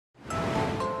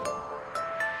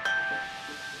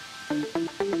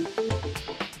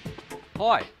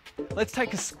Hi, let's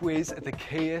take a squiz at the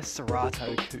Kia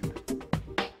Cerato Koup.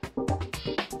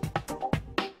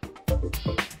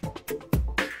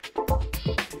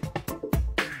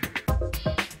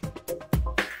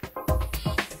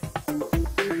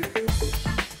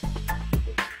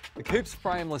 The Coup's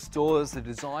frameless doors are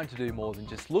designed to do more than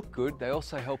just look good, they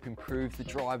also help improve the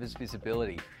driver's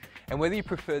visibility. And whether you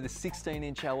prefer the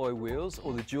 16-inch alloy wheels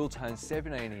or the dual-tone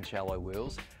 17-inch alloy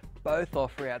wheels, both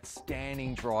offer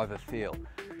outstanding driver feel.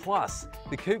 Plus,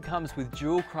 the Koup comes with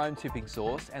dual chrome tip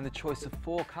exhaust and the choice of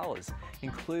 4 colours,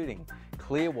 including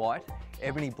clear white,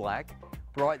 ebony black,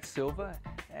 bright silver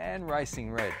and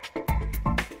racing red.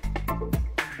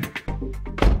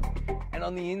 And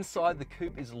on the inside, the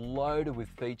Koup is loaded with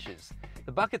features.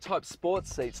 The bucket-type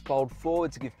sports seats fold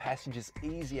forward to give passengers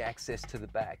easy access to the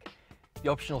back. The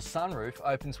optional sunroof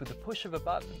opens with the push of a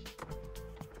button.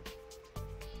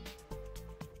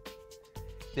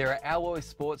 There are alloy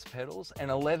sports pedals and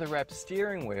a leather-wrapped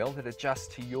steering wheel that adjusts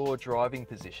to your driving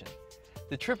position.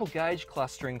 The triple gauge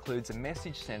cluster includes a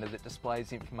message centre that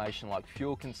displays information like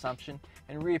fuel consumption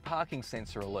and rear parking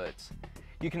sensor alerts.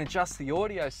 You can adjust the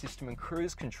audio system and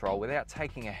cruise control without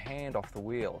taking a hand off the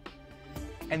wheel.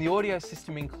 And the audio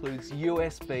system includes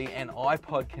USB and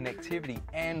iPod connectivity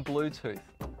and Bluetooth.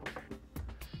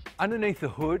 Underneath the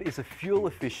hood is a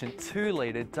fuel-efficient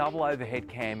 2-litre double overhead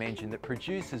cam engine that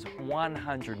produces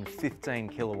 115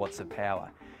 kilowatts of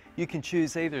power. You can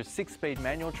choose either a 6-speed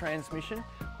manual transmission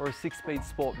or a 6-speed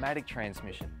Sportmatic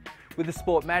transmission. With the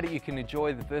Sportmatic you can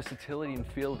enjoy the versatility and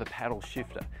feel of a paddle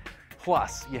shifter.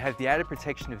 Plus, you have the added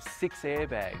protection of 6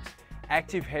 airbags,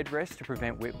 active headrest to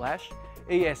prevent whiplash,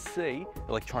 ESC,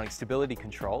 electronic stability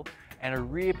control, and a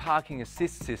rear parking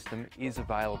assist system is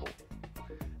available.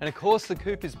 And of course, the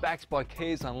Koup is backed by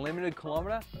Kia's unlimited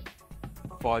kilometre,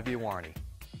 5-year warranty.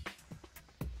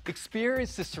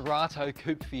 Experience the Cerato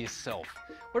Koup for yourself.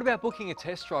 What about booking a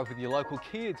test drive with your local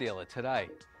Kia dealer today?